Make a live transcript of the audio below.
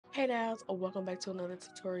Hey guys, welcome back to another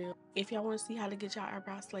tutorial. If y'all want to see how to get your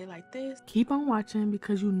eyebrows slayed like this, keep on watching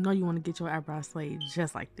because you know you want to get your eyebrows slayed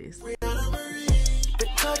just like this. Briana Marie, the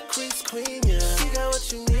cut crease queen, yeah. She got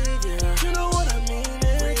what you need, yeah. You know what I mean,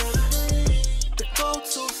 yeah. Briana Marie, the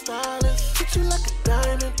go-to stylist, treat you like a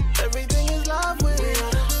diamond. Everything is love with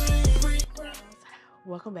Briana Marie.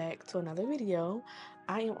 welcome back to another video.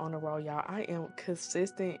 I am on a roll, y'all. I am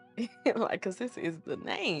consistent. Like, consistent is the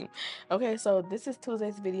name. Okay, so this is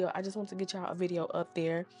Tuesday's video. I just want to get y'all a video up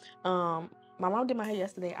there. My mom did my hair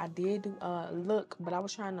yesterday. I did do a look, but I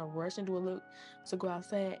was trying to rush and do a look to go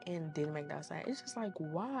outside and didn't make it outside. It's just like,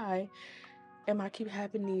 why am I keep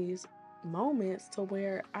having these moments to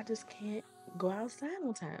where I just can't go outside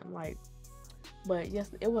on time? Like, but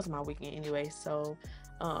yes, it was my weekend anyway, so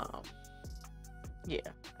yeah,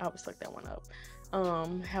 I would suck that one up.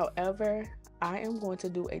 However, I am going to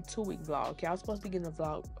do a 2-week vlog. Okay, I was supposed to be getting a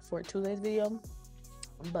vlog for Tuesday's video,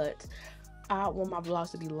 but I want my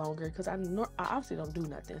vlogs to be longer because I obviously don't do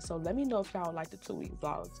nothing. So let me know if y'all like the 2-week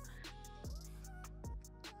vlogs.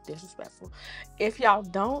 Disrespectful. If y'all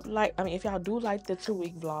don't like, if y'all do like the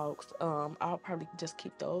 2-week vlogs, I'll probably just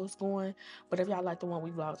keep those going. But if y'all like the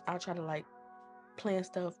 1-week vlogs, I'll try to like plan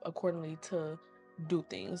stuff accordingly to do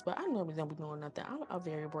things. But I normally don't be doing nothing. I'm a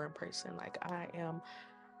very boring person. Like, I am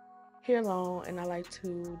here alone and I like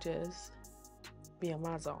to just be in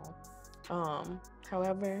my zone.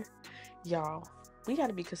 However, y'all, we got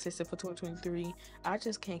to be consistent for 2023. I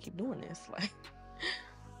just can't keep doing this. Like,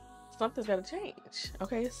 something's got to change.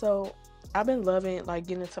 Okay, so I've been loving like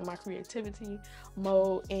getting into my creativity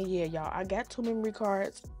mode, and yeah, y'all, I got 2 memory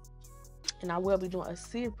cards and I will be doing a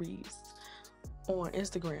series on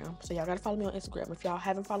Instagram. So y'all gotta follow me on Instagram. If y'all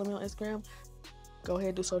haven't followed me on Instagram, go ahead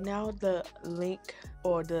and do so now. The link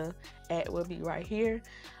or the ad will be right here.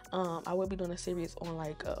 I will be doing a series on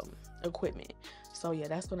like equipment. So yeah,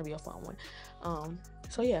 that's gonna be a fun one.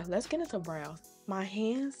 So yeah, let's get into brows. My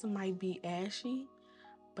hands might be ashy,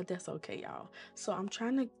 but that's okay, y'all. So I'm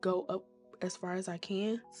trying to go up as far as I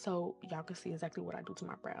can so y'all can see exactly what I do to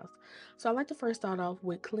my brows. So I like to first start off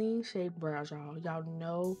with clean shaved brows, y'all. Y'all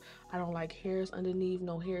know I don't like hairs underneath,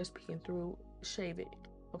 no hairs peeking through. Shave it,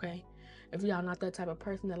 okay? If y'all not that type of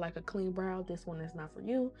person that like a clean brow, this one is not for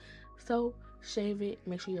you. So shave it,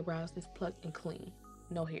 make sure your brows is plucked and clean,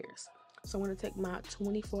 no hairs. So I'm gonna take my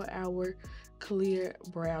 24-hour clear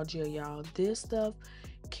brow gel, y'all. This stuff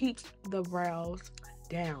keeps the brows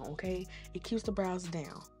down, okay? It keeps the brows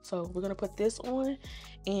down. So we're gonna put this on,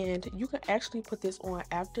 and you can actually put this on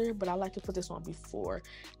after, but I like to put this on before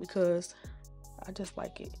because I just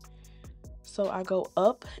like it. So I go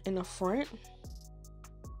up in the front,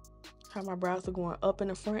 how my brows are going up in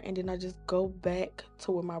the front, and then I just go back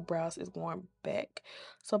to where my brows is going back.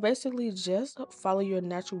 So basically just follow your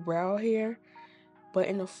natural brow hair, but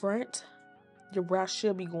in the front your brow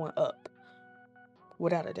should be going up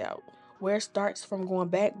without a doubt. Where it starts from going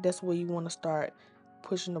back, that's where you want to start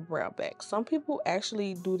pushing the brow back. Some people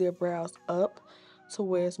actually do their brows up to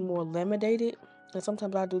where it's more laminated, and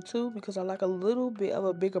sometimes I do too because I like a little bit of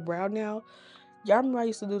a bigger brow now. Y'all remember I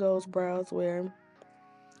used to do those brows where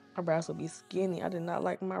my brows would be skinny. I did not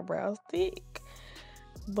like my brows thick,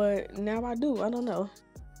 but now I do. I don't know.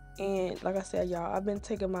 And like I said, y'all, I've been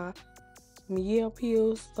taking my Mielle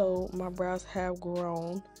pills, so my brows have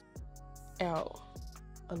grown out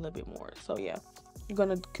a little bit more. So yeah, you're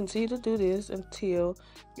gonna continue to do this until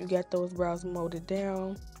you get those brows molded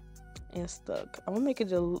down and stuck. I'm gonna make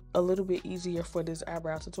it a little bit easier for this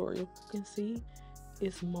eyebrow tutorial. You can see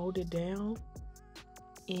it's molded down,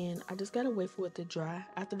 and I just gotta wait for it to dry.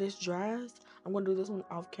 After this dries, I'm gonna do this one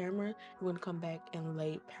off camera. I'm gonna come back and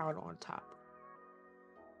lay powder on top.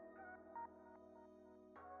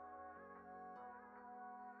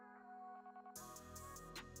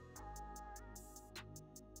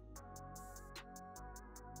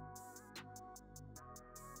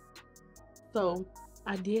 So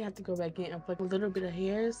I did have to go back in and pluck a little bit of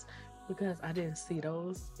hairs because I didn't see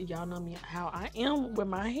those. Y'all know me how I am with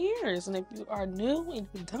my hairs, and if you are new and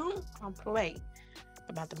you don't, I'll play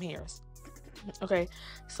about them hairs. Okay,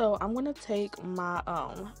 so I'm gonna take my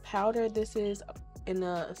powder. This is in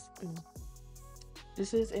the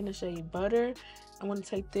shade Butter. I'm gonna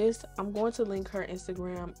take this. I'm going to link her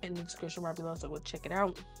Instagram in the description right below, so go check it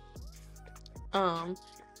out.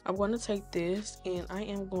 I'm going to take this and I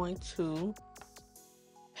am going to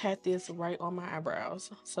pat this right on my eyebrows.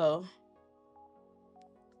 So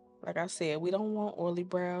like I said, we don't want oily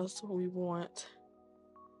brows. We want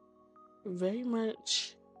very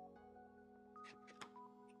much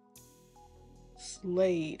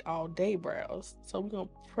slayed all day brows. So we're gonna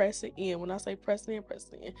press it in. When I say press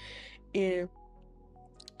it in,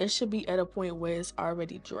 it should be at a point where it's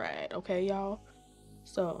already dried, okay, y'all?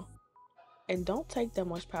 So, and don't take that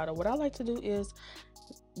much powder. What I like to do is,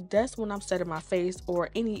 that's when I'm setting my face or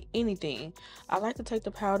anything. I like to take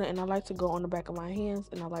the powder and I like to go on the back of my hands,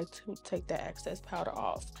 and I like to take that excess powder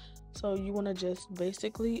off. So you want to just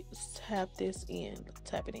basically tap this in,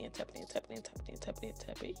 tap it in, tap it in, tap it in, tap it in, tap it in,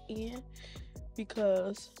 tap it in,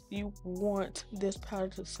 because you want this powder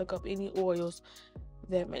to suck up any oils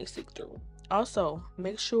that may seep through. Also,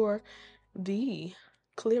 make sure the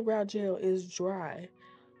clear brow gel is dry.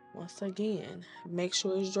 Once again, make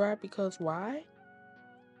sure it's dry, because why?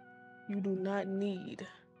 You do not need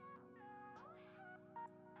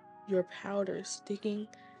your powder sticking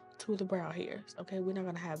to the brow hairs, okay? We're not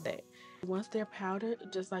gonna have that. Once they're powdered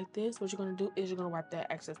just like this, what you're gonna do is you're gonna wipe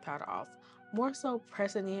that excess powder off. More so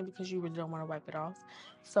press it in, because you really don't want to wipe it off.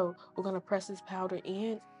 So we're gonna press this powder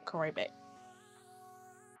in, come right back.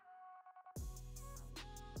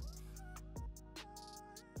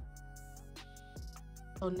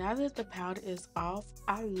 So now that the powder is off,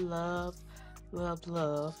 I love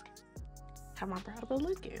how my brows are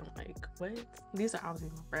looking. Like, what? These are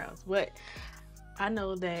obviously my brows, but I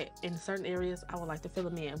know that in certain areas I would like to fill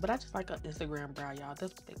them in, but I just like an Instagram brow, y'all.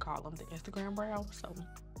 That's what they call them, the Instagram brow. So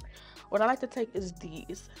what I like to take is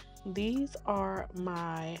these. These are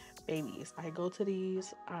my babies. I go to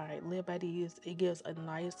these, I live by these. It gives a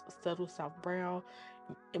nice subtle soft brow,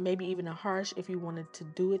 and maybe even a harsh if you wanted to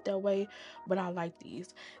do it that way, but I like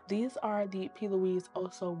these. These are the PLOUISE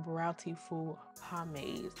Also BROWTIFUL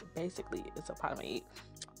pomades. Basically it's a pomade,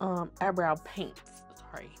 eyebrow paints.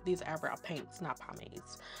 Sorry, these are eyebrow paints, not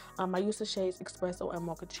pomades. I use the shades Espresso and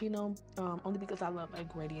Mochaccino, only because I love a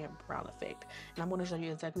gradient brow effect, and I'm going to show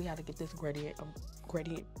you exactly how to get this gradient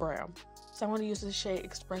brow. So I'm going to use the shade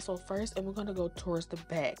Espresso first, and we're going to go towards the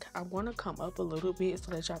back. I'm going to come up a little bit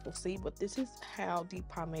so that y'all can see, but this is how the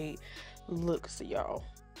pomade looks, y'all.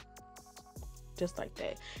 Just like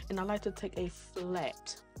that. And I like to take a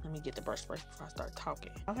flat, let me get the brush first before I start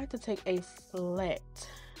talking. I like to take a flat,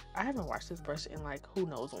 I haven't washed this brush in like who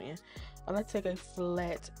knows when. I like to take a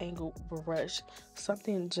flat angle brush,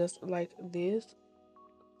 something just like this.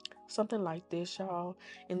 Something like this, y'all.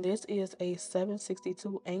 And this is a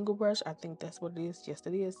 762 angle brush. I think that's what it is. Yes,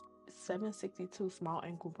 it is. 762 small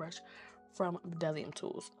angle brush from BDELLIUM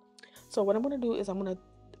tools. So what I'm going to do is I'm going to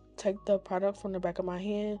take the product from the back of my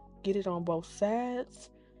hand, get it on both sides.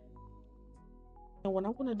 And what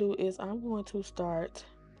I'm going to do is I'm going to start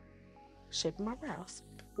shaping my brows.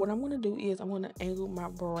 What I'm going to do is I'm going to angle my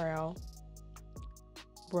brow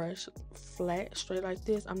brush flat, straight like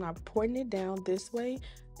this. I'm not pointing it down this way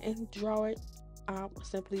and draw it. I'm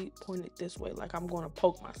simply point it this way, like I'm going to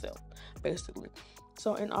poke myself, basically.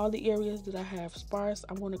 So in all the areas that I have sparse,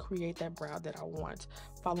 I'm going to create that brow that I want,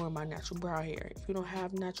 following my natural brow hair. If you don't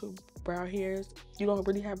have natural brow hairs, you don't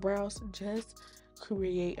really have brows, just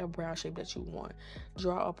create a brow shape that you want.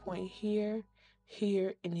 Draw a point here,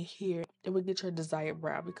 here, and here. It will get your desired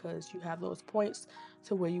brow, because you have those points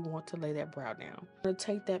to where you want to lay that brow down. I'm going to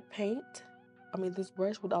take that this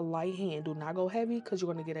brush with a light hand. Do not go heavy, because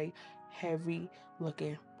you're going to get a heavy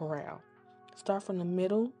looking brow. Start from the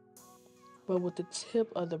middle, but with the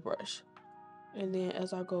tip of the brush. And then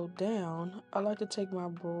as I go down, I like to take my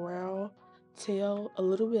brow tail a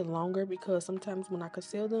little bit longer, because sometimes when I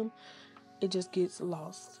conceal them, it just gets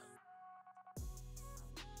lost.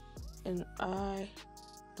 And I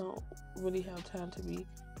don't really have time to be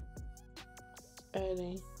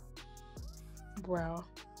adding brow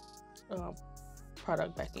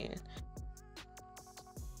product back in.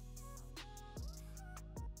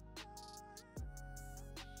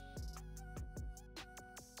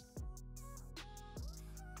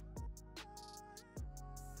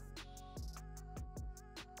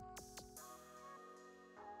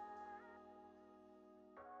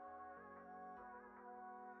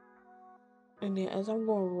 And then as I'm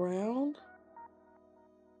going around,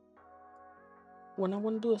 what I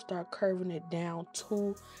want to do is start curving it down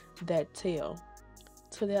to that tail,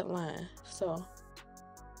 to that line, so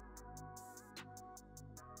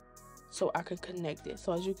I can connect it.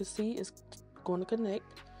 So as you can see, it's going to connect.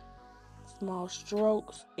 Small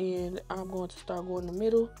strokes, and I'm going to start going in the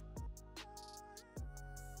middle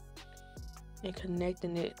and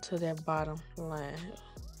connecting it to that bottom line.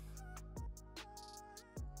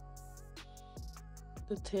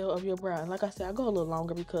 The tail of your brow. And like I said, I go a little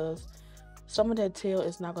longer because some of that tail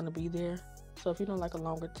is not going to be there. So if you don't like a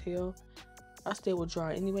longer tail, I still will draw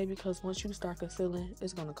it anyway, because once you start concealing,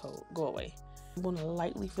 it's going to go away. I'm going to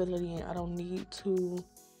lightly fill it in. I don't need to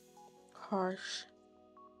harshly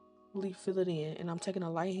fill it in. And I'm taking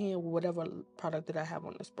a light hand with whatever product that I have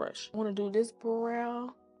on this brush. I want to do this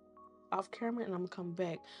brow off camera and I'm gonna come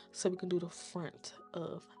back so we can do the front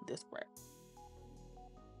of this brow.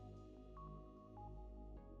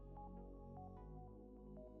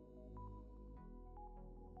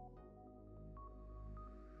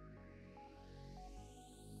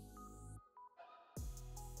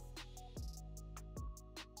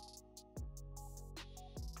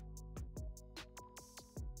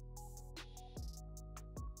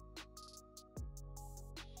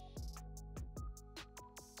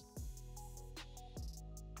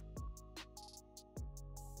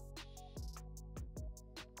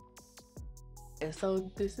 And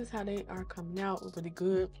so this is how they are coming out, really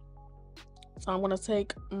good. So I'm gonna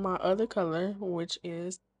take my other color, which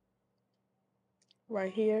is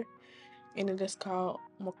right here, and it is called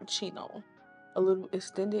Mochaccino. A little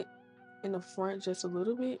extended in the front just a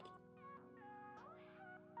little bit,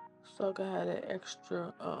 so I can have that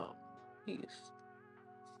extra piece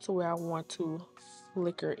to where I want to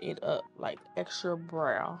flicker it up, like extra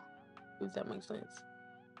brow, if that makes sense.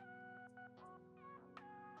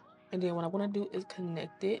 And then what I want to do is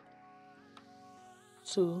connect it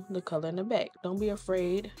to the color in the back. Don't be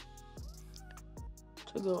afraid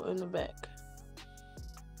to go in the back.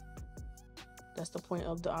 That's the point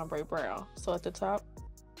of the ombre brow. So at the top,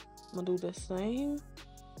 I'm gonna do the same.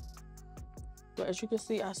 But as you can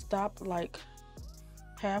see, I stopped like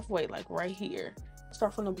halfway, like right here.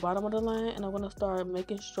 Start from the bottom of the line, and I'm gonna start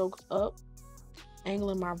making strokes up,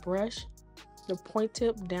 angling my brush, the point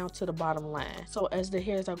tip down to the bottom line. So as the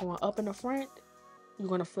hairs are going up in the front, you're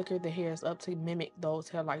gonna flicker the hairs up to mimic those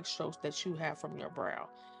hair-like strokes that you have from your brow.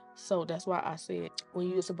 So that's why I said when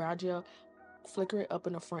you use a brow gel, flicker it up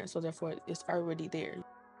in the front, so therefore it's already there.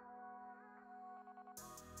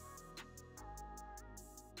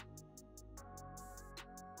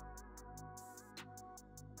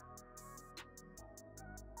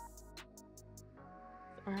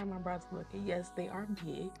 Or how my brows looking. Yes, they are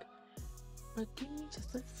big, but give me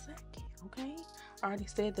just a second, okay? I already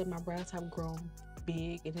said that my brows have grown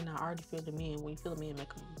big, and then I already filled them in. When you fill them in,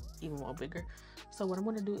 make them even more bigger. So what I'm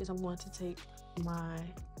going to do is I'm going to take my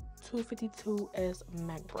 252S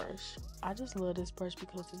MAC brush. I just love this brush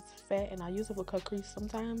because it's fat, and I use it for cut crease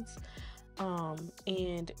sometimes.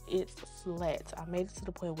 And it's flat. I made it to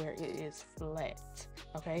the point where it is flat.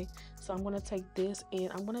 Okay, so I'm going to take this,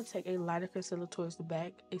 and I'm going to take a lighter concealer towards the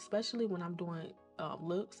back, especially when I'm doing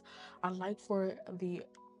looks. I like for the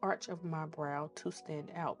arch of my brow to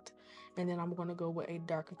stand out, and then I'm going to go with a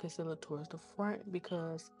darker concealer towards the front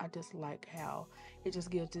because I just like how it just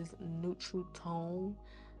gives this neutral tone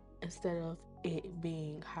instead of it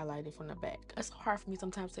being highlighted from the back. It's hard for me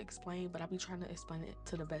sometimes to explain, but I'll be trying to explain it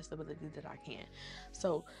to the best ability that I can.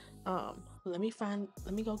 So let me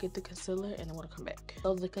go get the concealer, and I want to come back.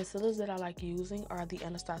 So the concealers that I like using are the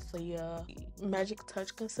Anastasia Magic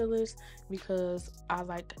Touch concealers because I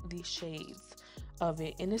like the shades of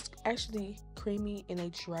it, and it's actually creamy and they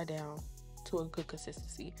dry down to a good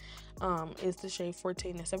consistency. It's the shade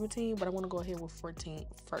 14 and 17, but I want to go ahead with 14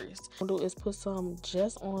 first. What I'm gonna do is put some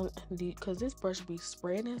just on the, because this brush be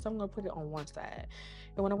spreading, so I'm gonna put it on one side.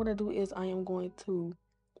 And what I'm gonna do is I am going to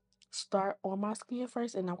start on my skin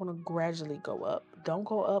first, and I'm gonna gradually go up. Don't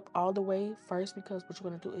go up all the way first, because what you're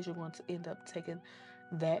gonna do is you're going to end up taking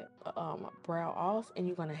that brow off, and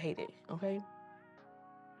you're gonna hate it. Okay.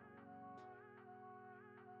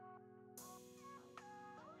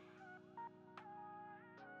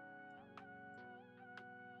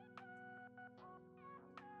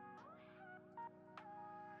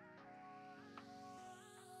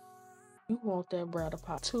 You want that brow to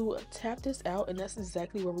pop. To tap this out, and that's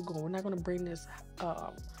exactly where we're going. We're not going to bring this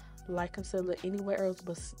light concealer anywhere else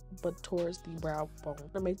but towards the brow bone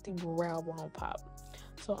to make the brow bone pop.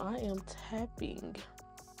 So I am tapping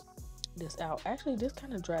this out. Actually, this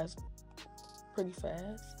kind of dries pretty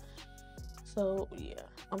fast. So yeah,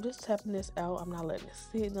 I'm just tapping this out. I'm not letting it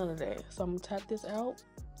sit, none of that. So I'm gonna tap this out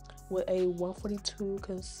with a 142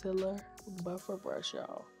 concealer buffer brush,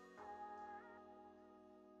 y'all.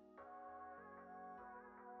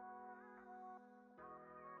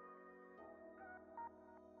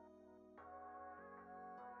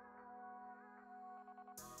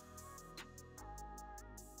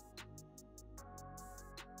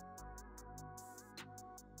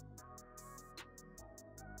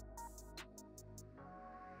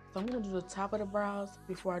 So I'm gonna do the top of the brows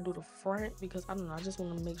before I do the front, because I don't know, I just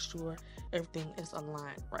want to make sure everything is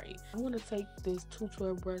aligned right. I'm gonna take this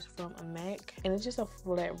 212 brush from a MAC, and it's just a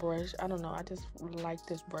flat brush. I don't know, I just like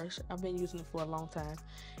this brush. I've been using it for a long time.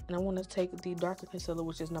 And I want to take the darker concealer,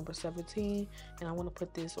 which is number 17, and I want to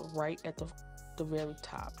put this right at the very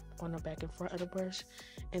top on the back and front of the brush.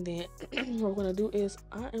 And then what we're gonna do is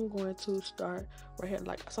I am going to start right here.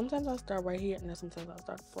 Like sometimes I start right here, and then sometimes I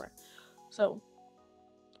start front. So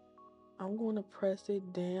I'm going to press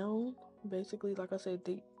it down. Basically, like I said,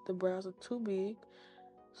 the brows are too big,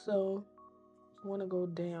 so I want to go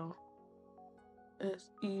down as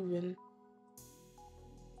even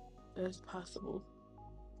as possible.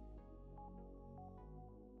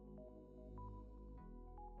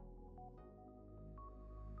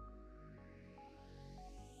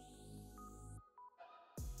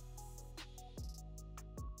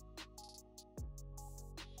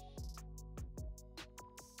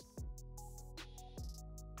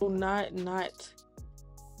 Do not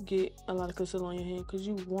get a lot of concealer on your hand, because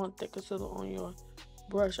you want that concealer on your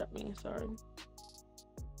brush. I mean, sorry.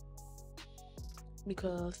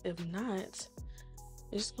 Because if not,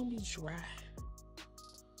 it's gonna be dry.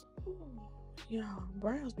 Yeah,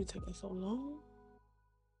 brows be taking so long.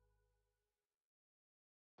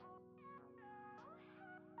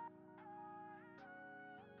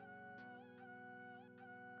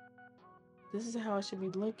 This is how it should be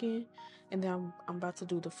looking, and then I'm about to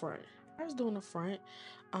do the front. I was doing the front.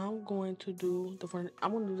 I'm going to do the front.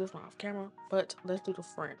 I'm gonna do this one off camera, but let's do the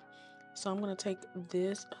front. So I'm gonna take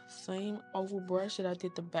this same oval brush that I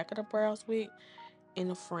did the back of the brows with in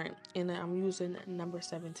the front, and then I'm using number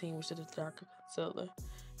 17, which is the darker concealer,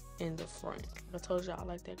 in the front. I told you I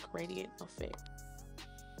like that gradient effect.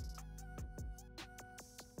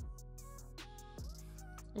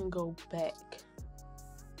 And go back.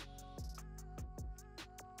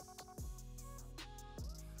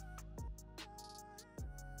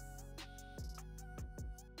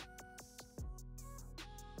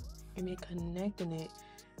 And then connecting it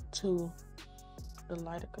to the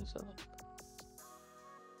lighter concealer.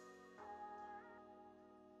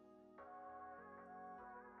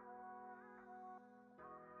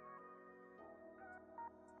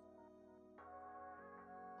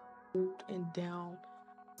 And down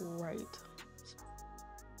right.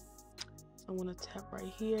 So I'm gonna tap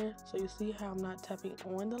right here. So you see how I'm not tapping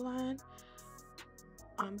on the line?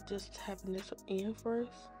 I'm just tapping this in first.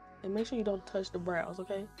 And make sure you don't touch the brows,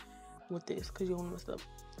 okay? With this, because you don't want to mess up.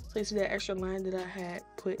 So you see that extra line that I had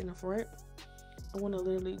put in the front? I want to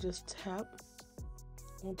literally just tap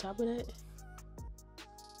on top of that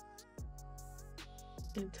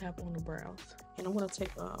and tap on the brows. And I'm gonna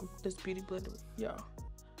take this beauty blender, y'all,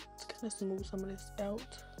 to kind of smooth some of this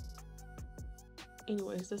out.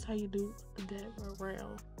 Anyways, that's how you do that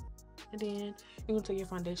around. And then you're gonna take your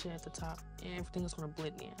foundation at the top, and everything is gonna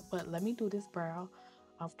blend in. But let me do this brow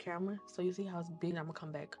off camera so you see how it's big. I'm gonna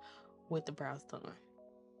come back with the brows done.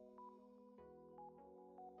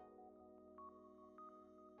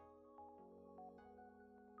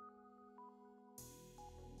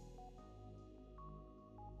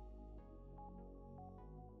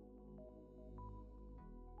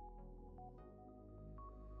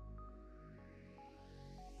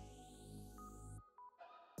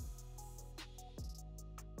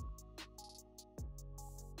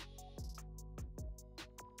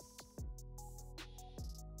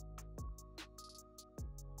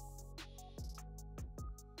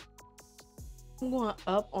 I'm going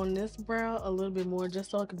up on this brow a little bit more just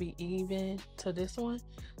so it can be even to this one,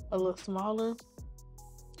 a little smaller.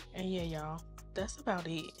 And yeah, y'all, that's about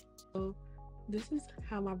it. So this is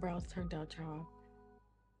how my brows turned out, y'all.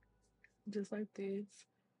 Just like this.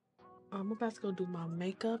 I'm about to go do my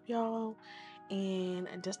makeup, y'all, and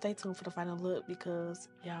just stay tuned for the final look, because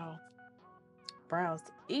y'all, brows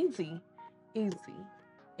easy.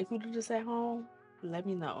 If you do this at home, let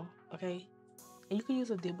me know, okay? And you can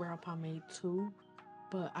use a dip brow pomade too,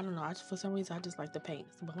 but I don't know, for some reason I just like the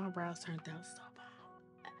paints. But my brows turned out so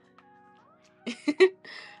bomb.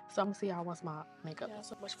 So I'm gonna see y'all once my makeup. Y'all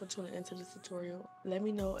so much for tuning into this tutorial. Let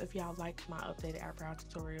me know if y'all like my updated eyebrow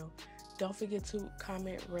tutorial. Don't forget to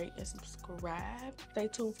comment, rate, and subscribe. Stay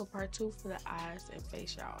tuned for part 2 for the eyes and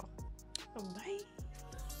face, y'all. Bye.